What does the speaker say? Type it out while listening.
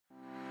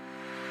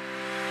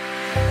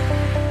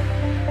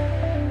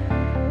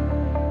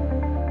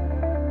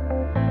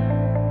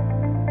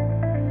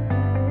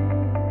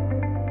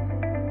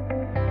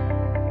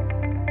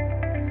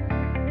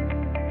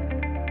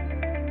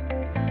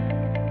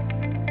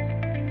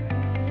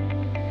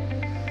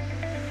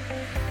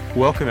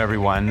Welcome,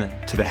 everyone,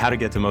 to the How to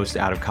Get the Most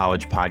Out of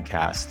College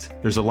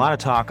podcast. There's a lot of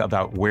talk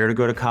about where to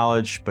go to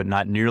college, but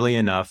not nearly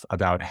enough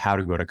about how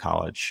to go to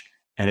college.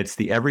 And it's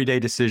the everyday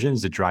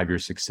decisions that drive your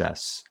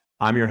success.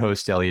 I'm your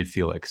host, Elliot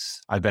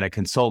Felix. I've been a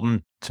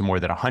consultant to more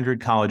than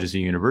 100 colleges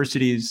and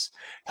universities,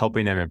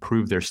 helping them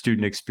improve their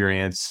student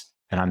experience.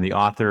 And I'm the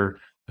author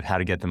of How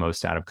to Get the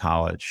Most Out of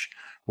College,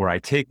 where I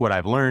take what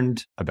I've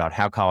learned about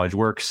how college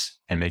works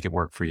and make it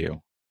work for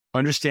you.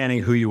 Understanding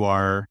who you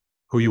are,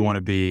 who you want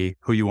to be,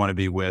 who you want to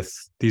be with.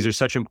 These are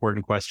such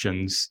important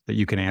questions that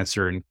you can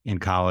answer in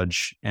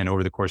college and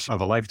over the course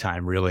of a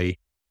lifetime, really.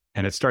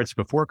 And it starts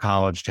before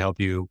college to help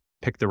you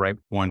pick the right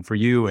one for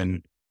you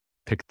and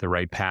pick the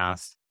right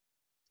path.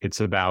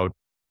 It's about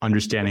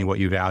understanding what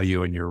you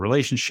value in your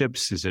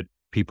relationships. Is it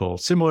people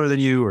similar than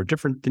you or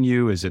different than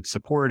you? Is it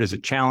support? Is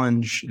it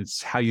challenge?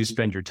 It's how you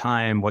spend your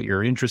time, what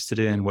you're interested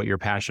in, what you're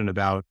passionate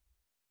about.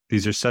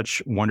 These are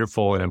such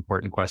wonderful and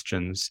important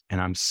questions.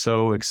 And I'm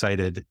so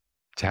excited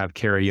to have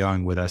Carrie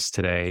Young with us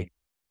today.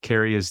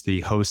 Carrie is the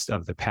host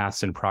of the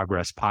Paths and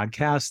Progress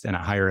podcast and a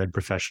higher ed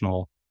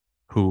professional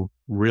who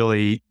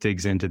really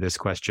digs into this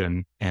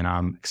question. And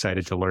I'm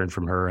excited to learn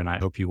from her. And I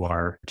hope you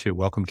are too.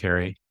 Welcome,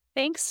 Carrie.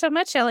 Thanks so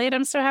much, Elliot.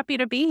 I'm so happy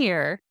to be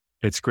here.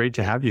 It's great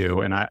to have you.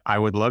 And I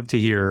would love to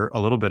hear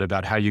a little bit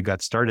about how you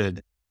got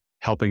started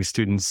helping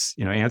students,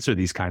 answer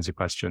these kinds of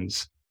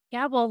questions.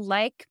 Yeah, well,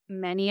 like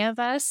many of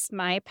us,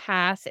 my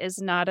path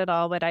is not at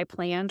all what I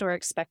planned or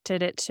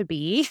expected it to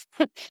be.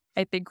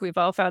 I think we've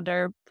all found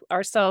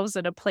ourselves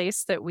in a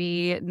place that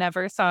we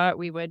never thought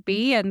we would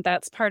be, and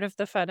that's part of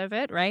the fun of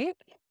it, right?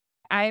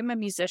 I'm a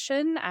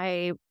musician.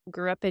 I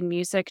grew up in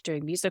music,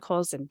 doing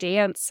musicals and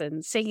dance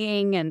and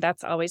singing, and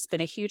that's always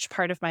been a huge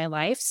part of my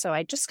life. So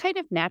I just kind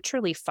of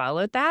naturally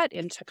followed that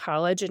into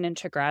college and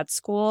into grad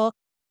school,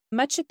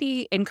 much at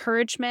the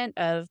encouragement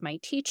of my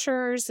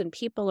teachers and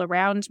people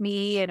around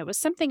me. And it was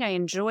something I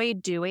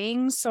enjoyed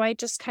doing. So I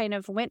just kind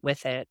of went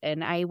with it.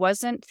 And I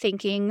wasn't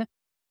thinking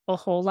a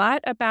whole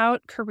lot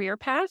about career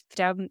path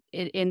down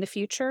in the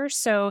future.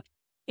 So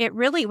it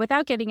really,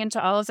 without getting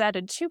into all of that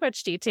in too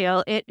much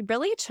detail, it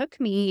really took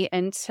me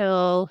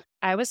until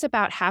I was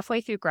about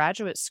halfway through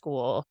graduate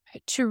school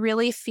to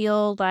really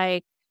feel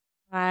like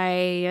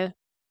I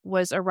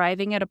was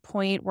arriving at a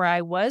point where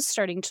I was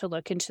starting to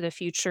look into the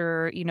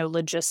future,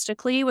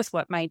 logistically with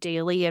what my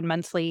daily and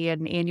monthly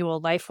and annual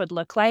life would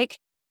look like,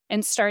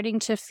 and starting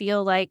to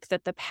feel like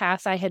that the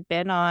path I had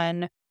been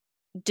on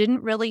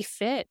didn't really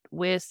fit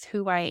with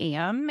who I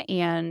am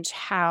and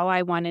how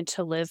I wanted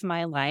to live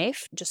my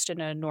life just in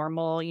a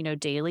normal,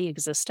 daily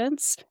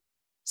existence.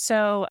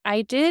 So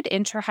I did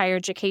enter higher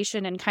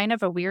education in kind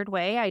of a weird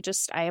way.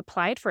 I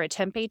applied for a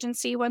temp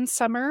agency one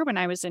summer when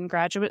I was in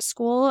graduate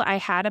school. I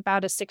had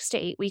about a 6 to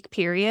 8 week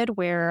period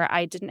where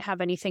I didn't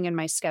have anything in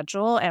my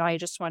schedule and I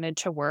just wanted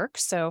to work.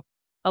 So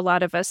a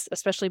lot of us,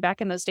 especially back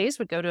in those days,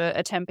 would go to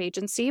a temp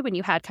agency when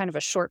you had kind of a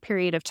short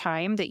period of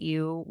time that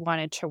you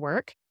wanted to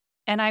work.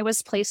 And I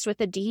was placed with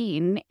a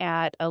dean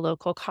at a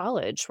local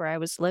college where I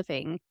was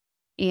living.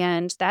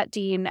 And that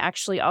dean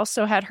actually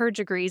also had her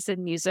degrees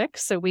in music,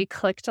 so we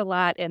clicked a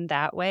lot in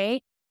that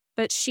way.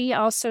 But she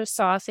also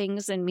saw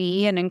things in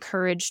me and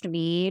encouraged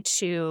me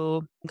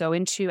to go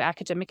into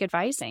academic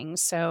advising.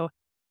 So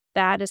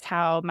that is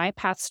how my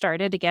path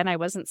started. Again, I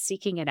wasn't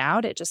seeking it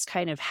out. It just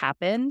kind of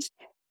happened.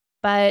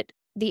 But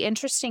the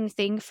interesting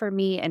thing for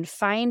me in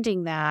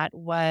finding that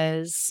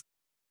was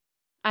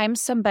I'm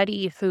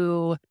somebody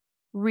who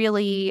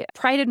really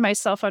prided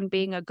myself on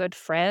being a good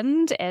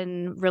friend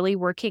and really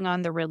working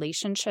on the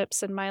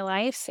relationships in my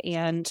life.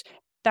 And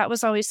that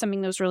was always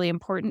something that was really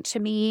important to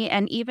me.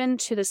 And even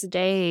to this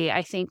day,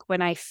 I think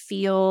when I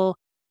feel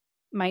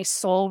my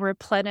soul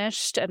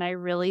replenished and I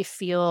really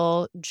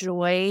feel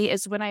joy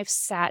is when I've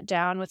sat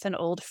down with an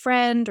old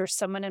friend or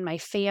someone in my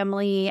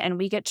family and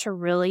we get to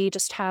really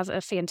just have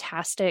a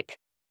fantastic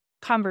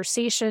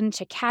conversation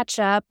to catch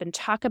up and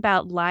talk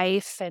about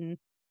life and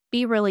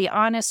be really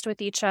honest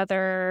with each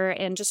other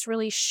and just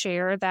really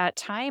share that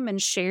time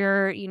and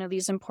share,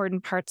 these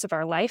important parts of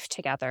our life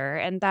together.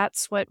 And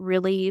that's what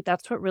really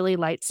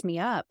lights me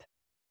up.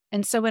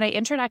 And so when I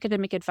entered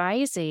academic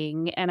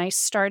advising and I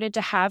started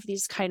to have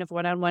these kind of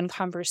one-on-one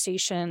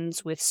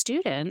conversations with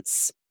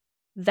students,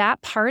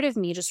 that part of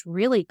me just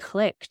really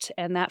clicked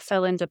and that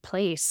fell into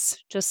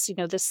place. Just,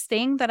 this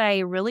thing that I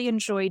really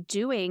enjoyed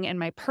doing in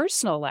my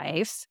personal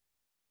life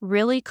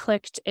really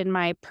clicked in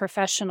my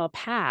professional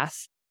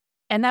path.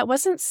 And that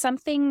wasn't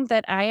something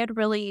that I had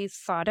really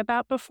thought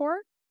about before.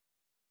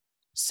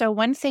 So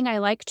one thing I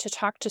like to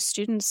talk to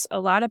students a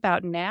lot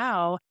about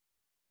now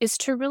is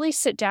to really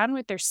sit down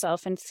with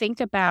yourself and think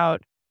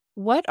about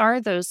what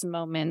are those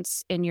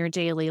moments in your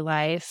daily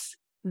life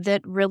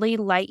that really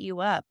light you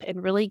up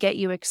and really get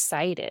you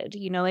excited.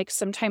 Like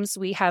sometimes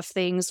we have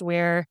things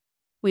where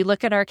we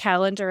look at our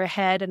calendar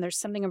ahead and there's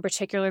something in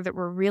particular that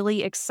we're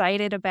really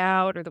excited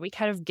about or that we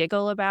kind of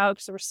giggle about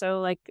because we're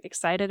so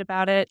excited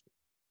about it.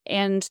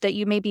 And that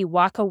you maybe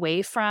walk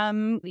away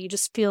from, you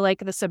just feel like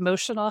this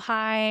emotional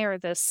high or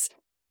this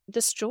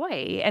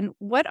joy. And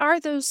what are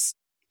those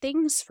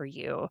things for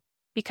you?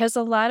 Because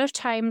a lot of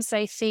times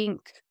I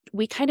think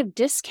we kind of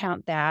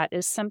discount that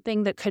as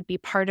something that could be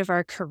part of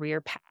our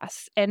career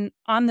path. And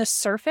on the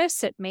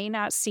surface, it may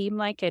not seem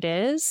like it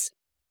is,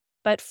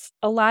 but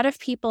a lot of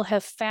people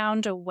have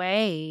found a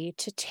way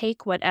to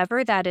take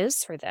whatever that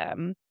is for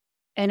them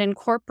and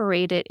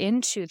incorporate it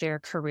into their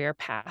career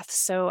path.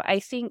 So I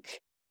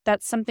think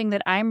that's something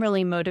that I'm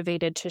really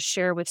motivated to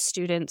share with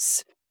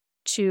students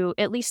to,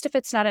 at least if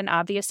it's not an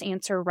obvious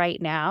answer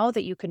right now,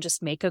 that you can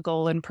just make a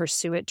goal and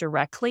pursue it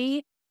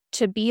directly,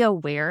 to be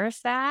aware of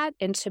that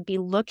and to be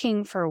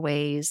looking for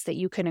ways that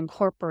you can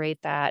incorporate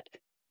that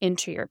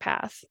into your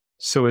path.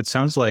 So it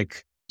sounds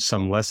like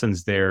some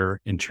lessons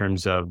there in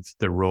terms of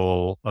the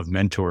role of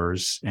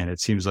mentors. And it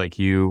seems like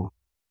you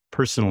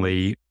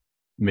personally,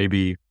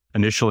 maybe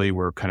initially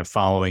were kind of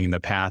following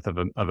the path of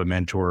a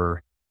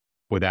mentor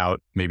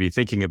without maybe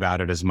thinking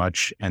about it as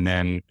much. And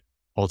then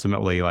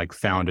ultimately like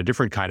found a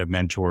different kind of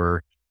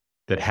mentor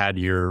that had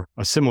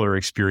a similar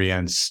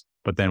experience,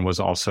 but then was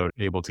also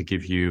able to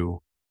give you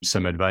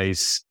some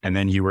advice. And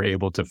then you were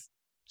able to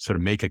sort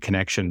of make a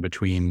connection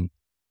between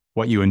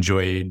what you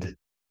enjoyed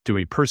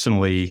doing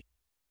personally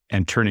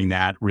and turning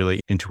that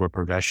really into a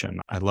profession.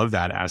 I love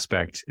that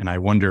aspect. And I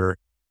wonder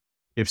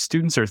if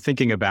students are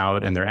thinking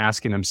about and they're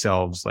asking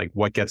themselves, like,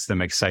 what gets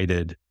them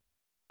excited?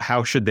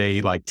 How should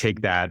they like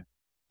take that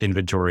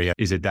inventory?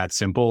 Is it that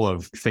simple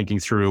of thinking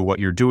through what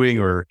you're doing,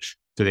 or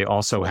do they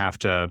also have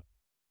to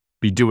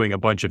be doing a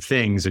bunch of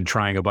things and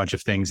trying a bunch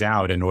of things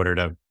out in order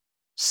to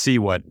see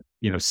what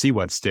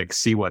sticks,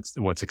 see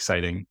what's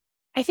exciting?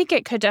 I think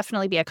it could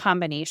definitely be a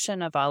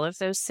combination of all of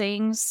those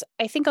things.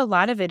 I think a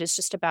lot of it is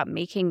just about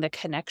making the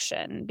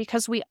connection,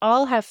 because we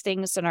all have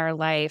things in our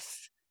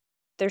life.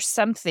 There's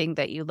something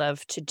that you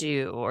love to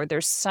do, or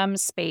there's some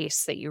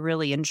space that you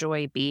really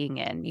enjoy being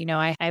in.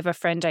 I have a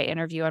friend I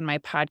interview on my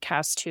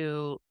podcast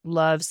who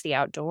loves the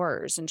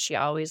outdoors, and she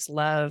always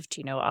loved,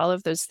 all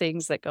of those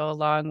things that go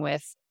along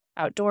with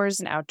outdoors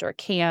and outdoor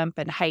camp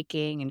and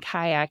hiking and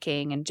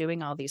kayaking and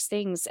doing all these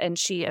things. And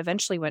she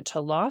eventually went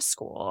to law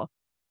school.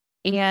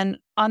 And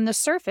on the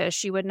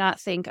surface, you would not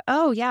think,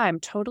 oh, yeah, I'm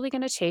totally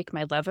going to take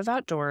my love of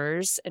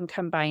outdoors and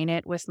combine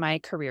it with my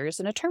career as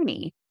an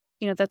attorney.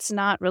 That's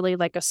not really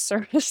like a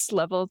surface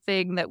level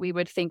thing that we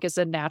would think is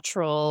a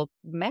natural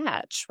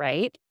match,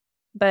 right?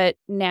 But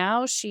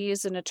now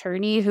she's an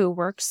attorney who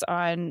works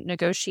on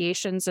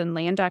negotiations and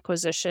land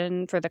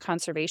acquisition for the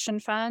Conservation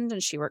Fund,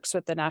 and she works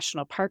with the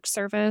National Park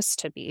Service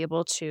to be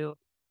able to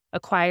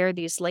acquire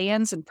these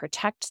lands and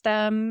protect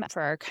them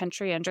for our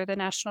country under the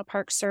National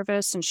Park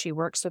Service. And she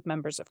works with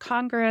members of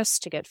Congress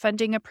to get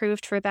funding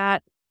approved for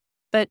that.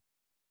 But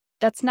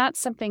that's not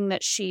something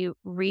that she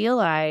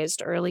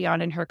realized early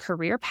on in her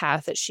career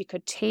path, that she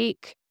could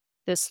take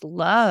this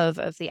love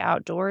of the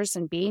outdoors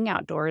and being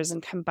outdoors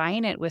and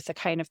combine it with a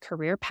kind of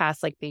career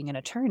path like being an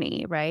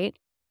attorney, right?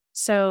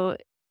 So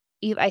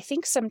I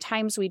think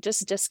sometimes we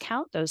just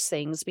discount those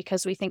things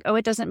because we think, oh,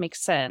 it doesn't make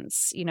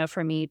sense,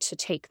 for me to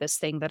take this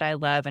thing that I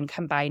love and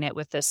combine it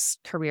with this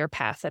career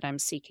path that I'm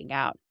seeking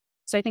out.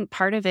 So I think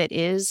part of it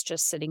is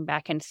just sitting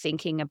back and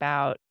thinking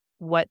about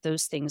what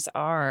those things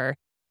are.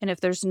 And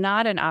if there's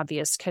not an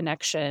obvious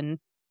connection,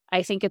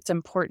 I think it's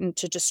important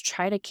to just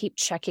try to keep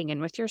checking in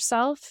with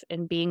yourself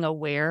and being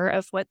aware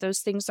of what those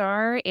things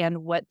are and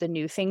what the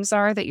new things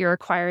are that you're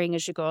acquiring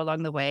as you go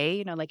along the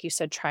way. Like you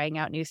said, trying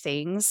out new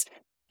things.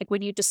 Like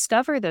when you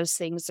discover those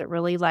things that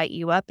really light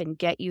you up and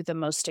get you the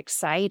most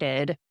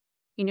excited,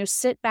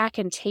 sit back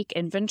and take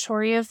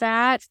inventory of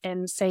that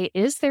and say,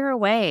 is there a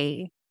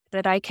way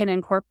that I can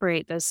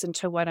incorporate this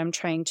into what I'm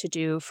trying to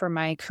do for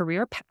my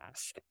career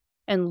path?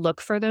 And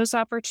look for those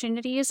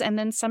opportunities. And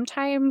then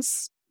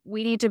sometimes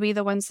we need to be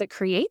the ones that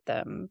create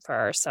them for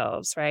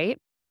ourselves, right?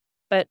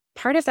 But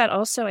part of that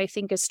also, I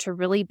think, is to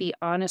really be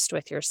honest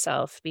with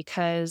yourself,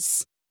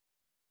 because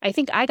I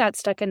think I got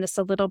stuck in this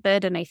a little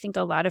bit. And I think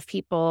a lot of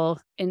people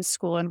in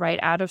school and right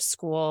out of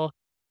school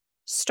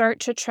start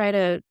to try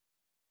to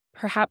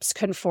perhaps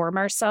conform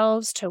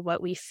ourselves to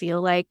what we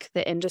feel like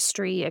the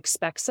industry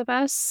expects of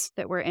us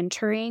that we're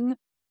entering,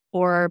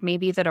 or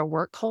maybe that our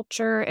work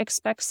culture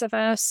expects of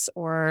us,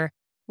 or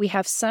we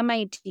have some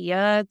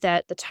idea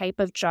that the type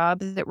of job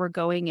that we're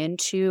going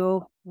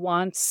into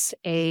wants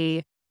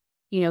a,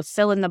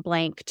 fill in the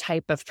blank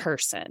type of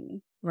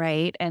person,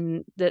 right?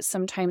 And that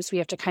sometimes we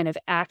have to kind of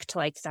act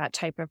like that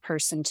type of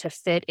person to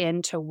fit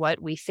into what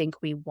we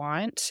think we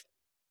want.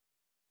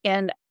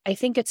 And I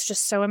think it's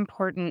just so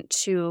important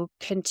to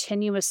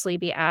continuously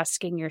be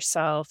asking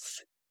yourself,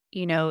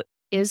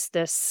 is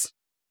this,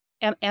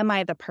 am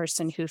I the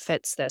person who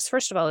fits this?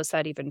 First of all, is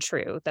that even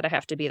true that I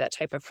have to be that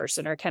type of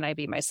person, or can I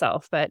be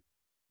myself? But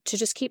to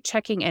just keep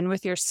checking in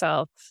with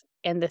yourself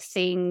and the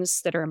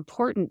things that are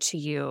important to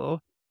you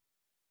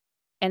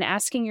and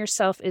asking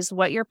yourself, is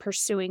what you're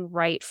pursuing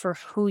right for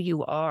who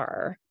you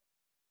are?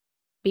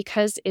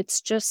 Because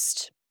it's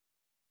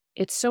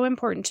so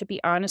important to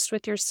be honest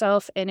with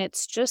yourself, and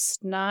it's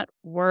just not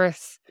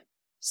worth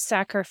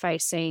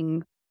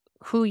sacrificing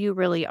who you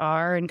really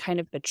are and kind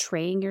of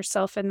betraying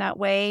yourself in that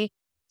way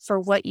for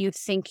what you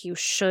think you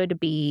should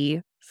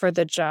be for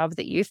the job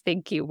that you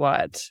think you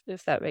want,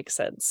 if that makes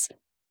sense.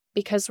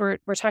 Because we're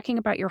talking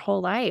about your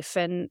whole life.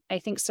 And I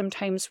think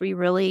sometimes we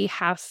really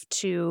have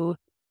to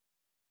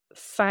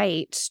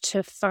fight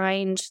to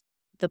find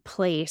the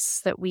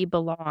place that we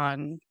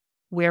belong,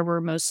 where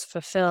we're most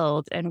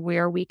fulfilled, and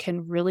where we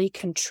can really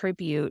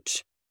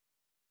contribute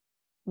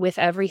with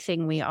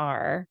everything we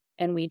are.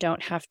 And we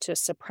don't have to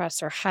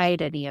suppress or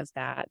hide any of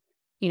that.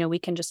 We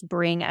can just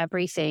bring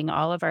everything,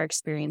 all of our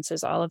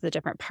experiences, all of the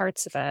different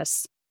parts of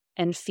us,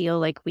 and feel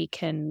like we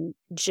can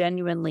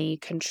genuinely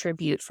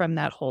contribute from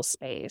that whole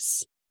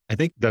space. I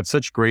think that's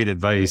such great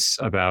advice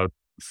about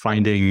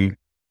finding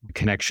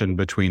connection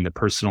between the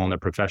personal and the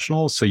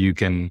professional so you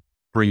can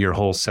bring your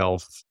whole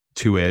self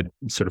to it.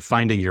 Sort of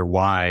finding your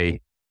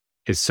why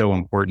is so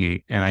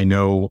important. And I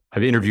know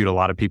I've interviewed a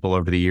lot of people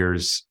over the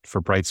years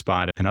for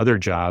Brightspot and other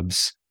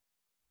jobs.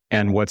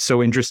 And what's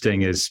so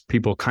interesting is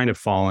people kind of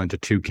fall into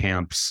two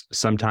camps.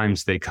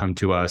 Sometimes they come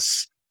to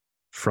us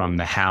from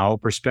the how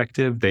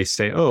perspective. They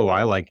say, oh,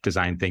 I like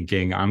design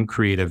thinking. I'm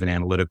creative and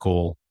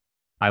analytical.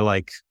 I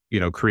like,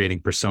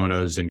 creating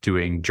personas and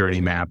doing journey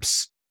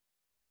maps.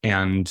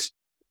 And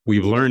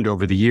we've learned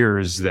over the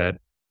years that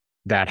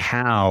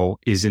how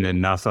isn't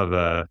enough of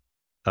a,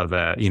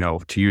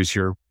 to use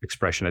your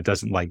expression, it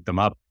doesn't light them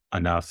up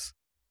enough.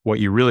 What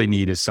you really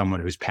need is someone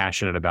who's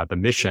passionate about the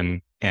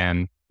mission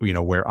and,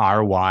 where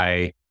our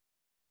why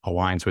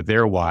aligns with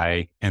their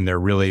why. And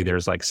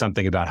there's like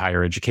something about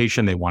higher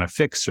education they want to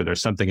fix, or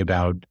there's something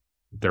about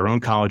their own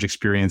college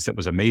experience that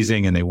was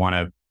amazing and they want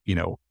to,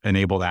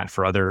 enable that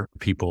for other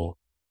people.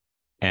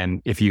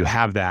 And if you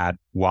have that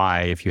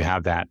why, if you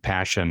have that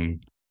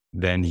passion,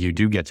 then you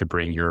do get to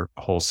bring your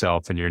whole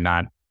self, and you're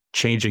not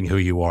changing who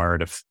you are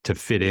to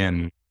fit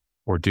in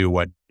or do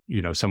what,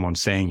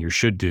 someone's saying you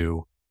should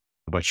do,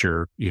 but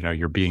you're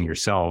being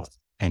yourself,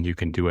 and you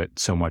can do it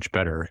so much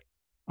better.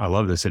 I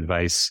love this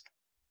advice.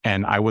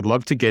 And I would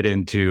love to get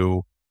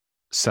into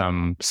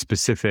some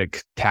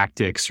specific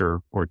tactics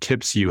or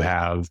tips you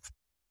have.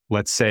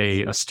 Let's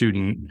say a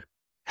student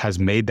has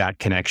made that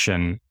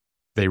connection.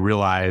 They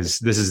realize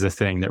this is the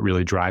thing that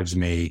really drives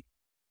me.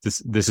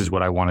 This is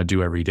what I want to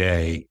do every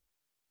day.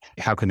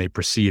 How can they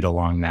proceed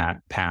along that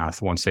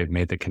path once they've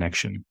made the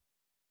connection?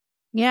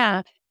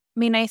 Yeah.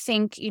 I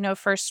think,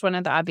 first, one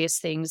of the obvious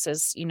things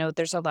is,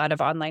 there's a lot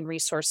of online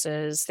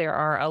resources. There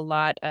are a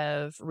lot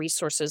of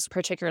resources,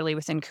 particularly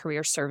within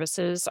career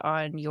services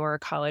on your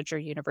college or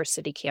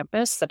university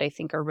campus, that I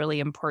think are really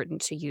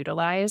important to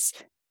utilize.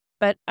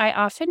 But I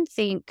often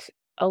think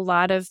a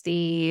lot of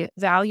the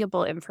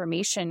valuable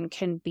information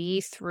can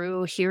be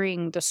through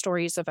hearing the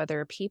stories of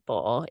other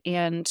people.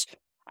 And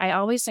I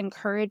always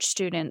encourage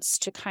students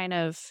to kind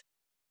of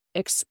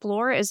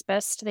explore as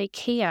best they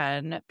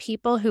can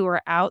people who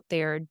are out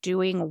there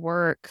doing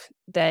work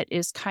that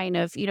is kind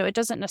of, it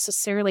doesn't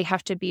necessarily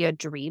have to be a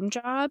dream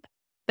job,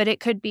 but it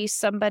could be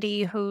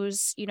somebody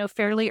who's,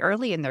 fairly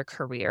early in their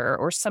career,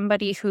 or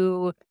somebody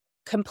who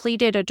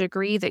completed a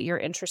degree that you're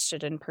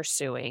interested in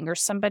pursuing, or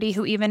somebody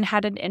who even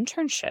had an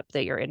internship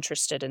that you're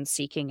interested in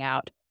seeking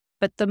out.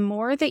 But the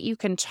more that you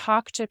can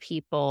talk to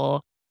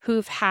people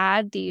who've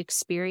had the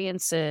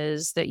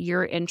experiences that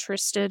you're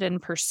interested in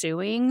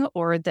pursuing,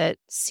 or that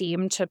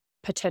seem to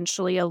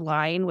potentially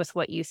align with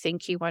what you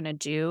think you want to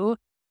do,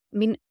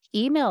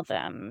 email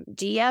them,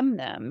 DM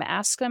them,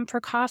 ask them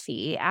for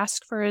coffee,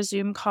 ask for a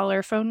Zoom call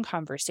or phone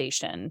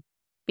conversation.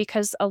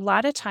 Because a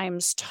lot of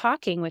times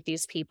talking with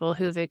these people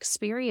who've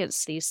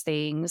experienced these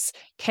things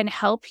can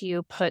help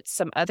you put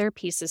some other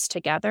pieces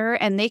together,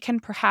 and they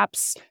can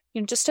perhaps,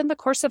 just in the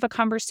course of a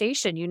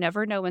conversation, you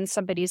never know when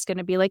somebody's going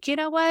to be like, you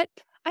know what?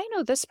 I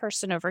know this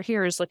person over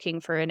here is looking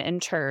for an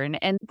intern,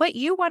 and what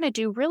you want to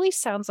do really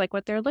sounds like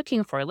what they're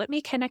looking for. Let me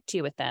connect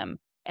you with them.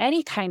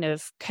 Any kind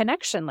of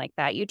connection like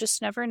that, you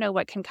just never know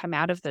what can come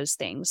out of those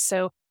things.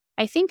 So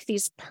I think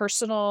these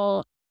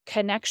personal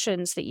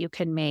connections that you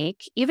can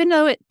make, even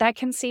though that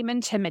can seem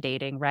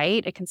intimidating,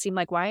 right? It can seem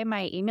like, why am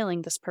I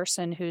emailing this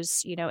person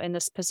who's, in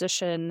this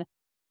position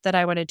that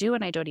I want to do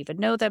and I don't even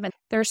know them? And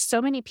there's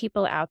so many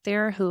people out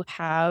there who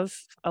have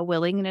a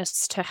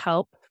willingness to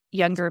help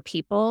younger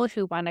people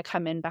who want to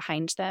come in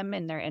behind them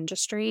in their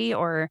industry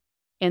or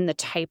in the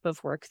type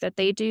of work that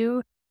they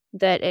do,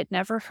 that it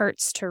never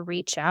hurts to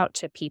reach out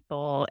to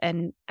people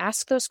and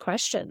ask those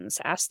questions.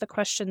 Ask the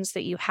questions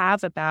that you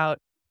have about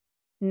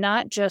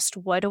not just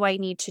what do I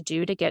need to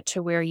do to get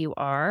to where you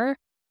are,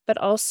 but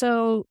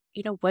also,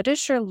 what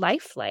is your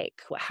life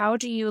like? How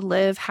do you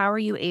live? How are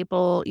you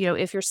able,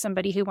 if you're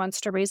somebody who wants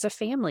to raise a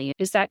family,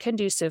 is that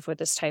conducive with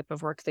this type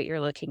of work that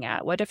you're looking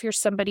at? What if you're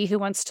somebody who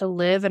wants to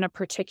live in a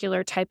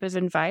particular type of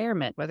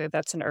environment, whether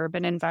that's an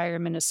urban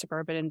environment, a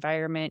suburban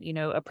environment,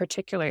 a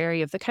particular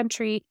area of the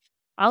country?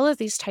 All of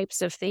these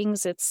types of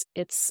things,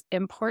 it's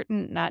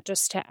important not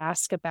just to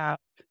ask about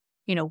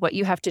what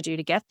you have to do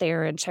to get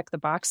there and check the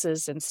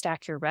boxes and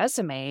stack your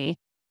resume,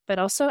 but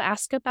also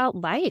ask about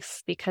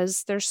life,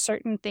 because there's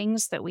certain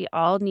things that we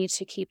all need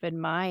to keep in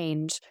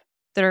mind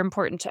that are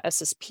important to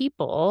us as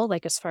people,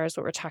 like as far as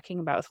what we're talking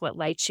about with what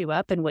lights you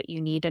up and what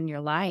you need in your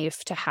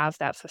life to have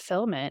that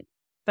fulfillment.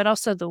 but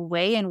also the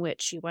way in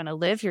which you want to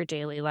live your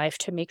daily life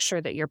to make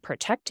sure that you're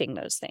protecting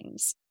those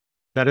things.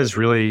 That is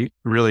really,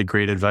 really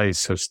great advice.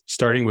 So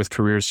starting with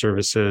career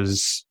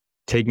services,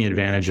 taking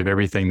advantage of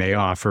everything they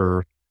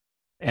offer,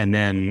 and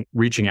then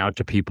reaching out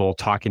to people,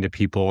 talking to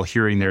people,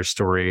 hearing their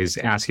stories,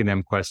 asking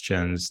them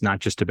questions, not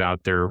just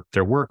about their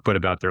work, but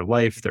about their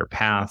life, their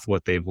path,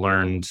 what they've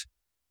learned.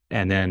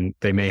 And then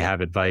they may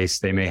have advice,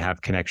 they may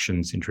have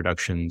connections,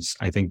 introductions.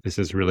 I think this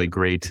is really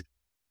great.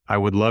 I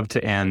would love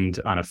to end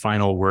on a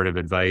final word of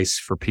advice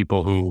for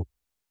people who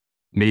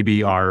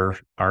maybe are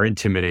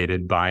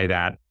intimidated by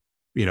that,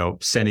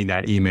 sending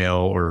that email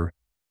or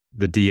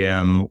the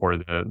DM or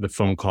the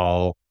phone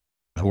call,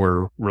 who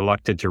are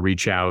reluctant to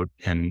reach out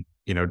and,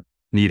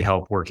 need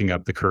help working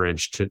up the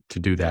courage to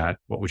do that.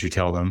 What would you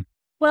tell them?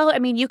 Well, I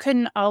mean, you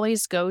can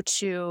always go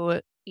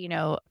to,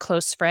 a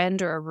close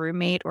friend or a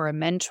roommate or a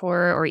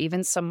mentor or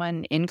even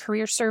someone in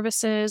career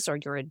services or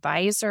your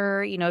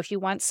advisor. If you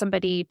want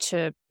somebody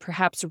to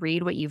perhaps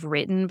read what you've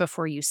written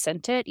before you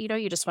sent it,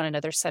 you just want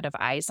another set of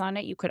eyes on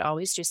it, you could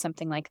always do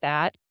something like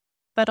that.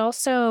 But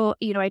also,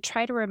 I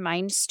try to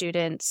remind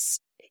students,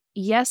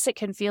 yes, it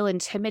can feel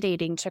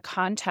intimidating to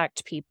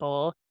contact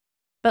people,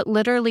 but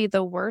literally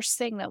the worst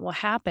thing that will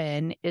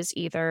happen is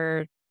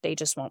either they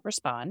just won't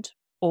respond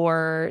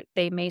or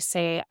they may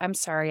say, I'm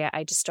sorry,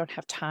 I just don't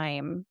have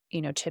time,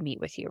 to meet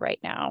with you right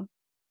now.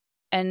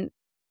 And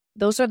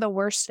those are the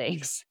worst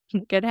things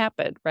that can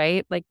happen,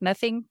 right? Like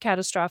nothing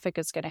catastrophic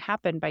is going to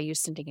happen by you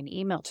sending an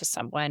email to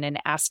someone and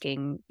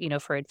asking,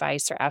 for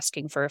advice or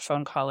asking for a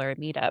phone call or a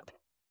meetup.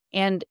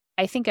 And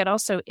I think it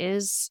also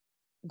is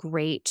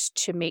great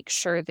to make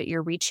sure that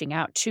you're reaching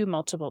out to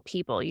multiple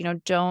people.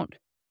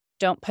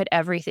 Don't put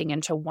everything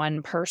into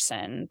one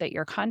person that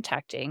you're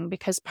contacting,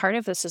 because part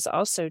of this is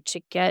also to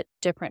get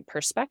different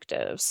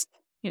perspectives.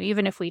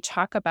 Even if we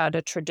talk about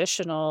a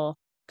traditional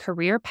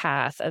career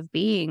path of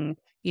being,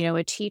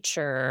 a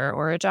teacher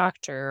or a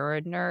doctor or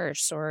a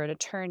nurse or an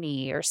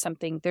attorney or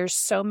something, there's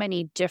so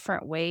many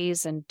different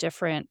ways and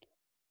different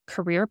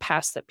career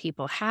paths that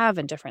people have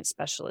and different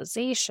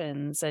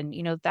specializations. And,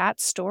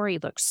 that story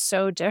looks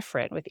so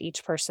different with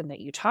each person that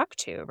you talk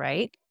to,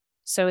 right?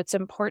 So it's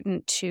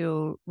important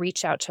to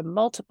reach out to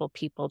multiple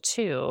people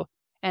too.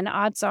 And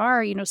odds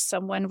are,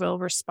 someone will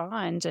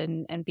respond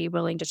and be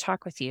willing to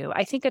talk with you.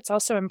 I think it's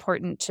also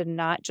important to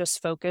not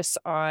just focus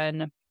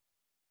on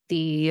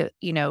the,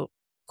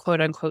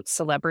 quote unquote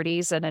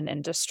celebrities in an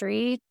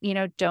industry.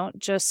 Don't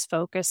just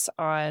focus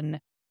on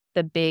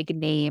the big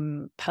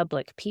name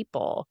public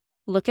people.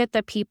 Look at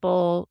the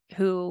people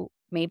who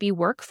maybe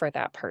work for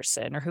that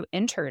person or who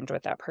interned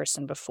with that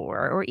person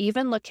before, or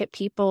even look at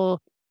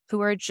people who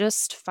are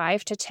just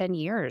 5 to 10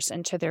 years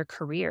into their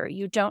career.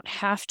 You don't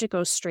have to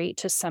go straight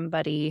to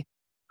somebody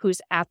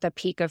who's at the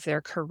peak of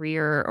their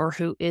career or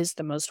who is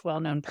the most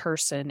well-known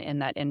person in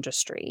that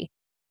industry.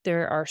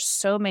 There are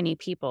so many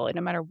people, and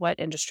no matter what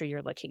industry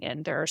you're looking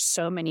in, there are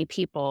so many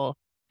people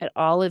at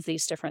all of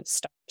these different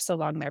stops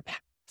along their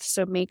path.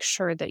 So make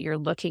sure that you're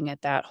looking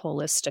at that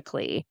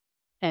holistically.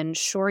 And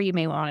sure, you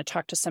may want to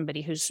talk to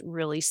somebody who's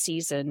really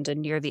seasoned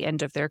and near the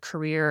end of their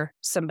career,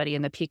 somebody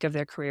in the peak of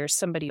their career,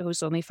 somebody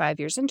who's only 5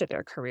 years into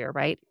their career,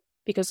 right?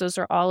 Because those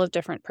are all of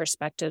different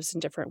perspectives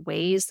and different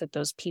ways that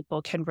those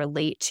people can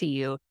relate to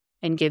you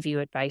and give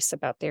you advice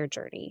about their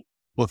journey.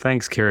 Well,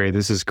 thanks, Carrie.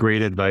 This is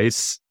great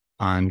advice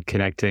on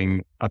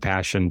connecting a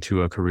passion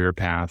to a career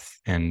path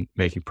and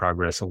making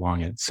progress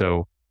along it.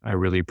 So I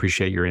really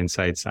appreciate your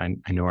insights. I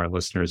know our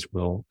listeners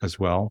will as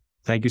well.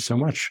 Thank you so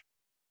much.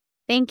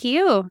 Thank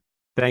you.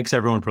 Thanks,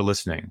 everyone, for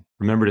listening.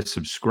 Remember to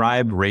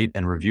subscribe, rate,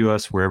 and review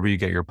us wherever you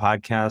get your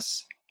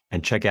podcasts.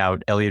 And check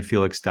out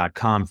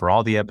elliottfelix.com for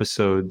all the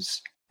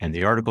episodes and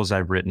the articles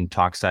I've written,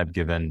 talks I've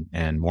given,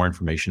 and more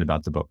information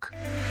about the book.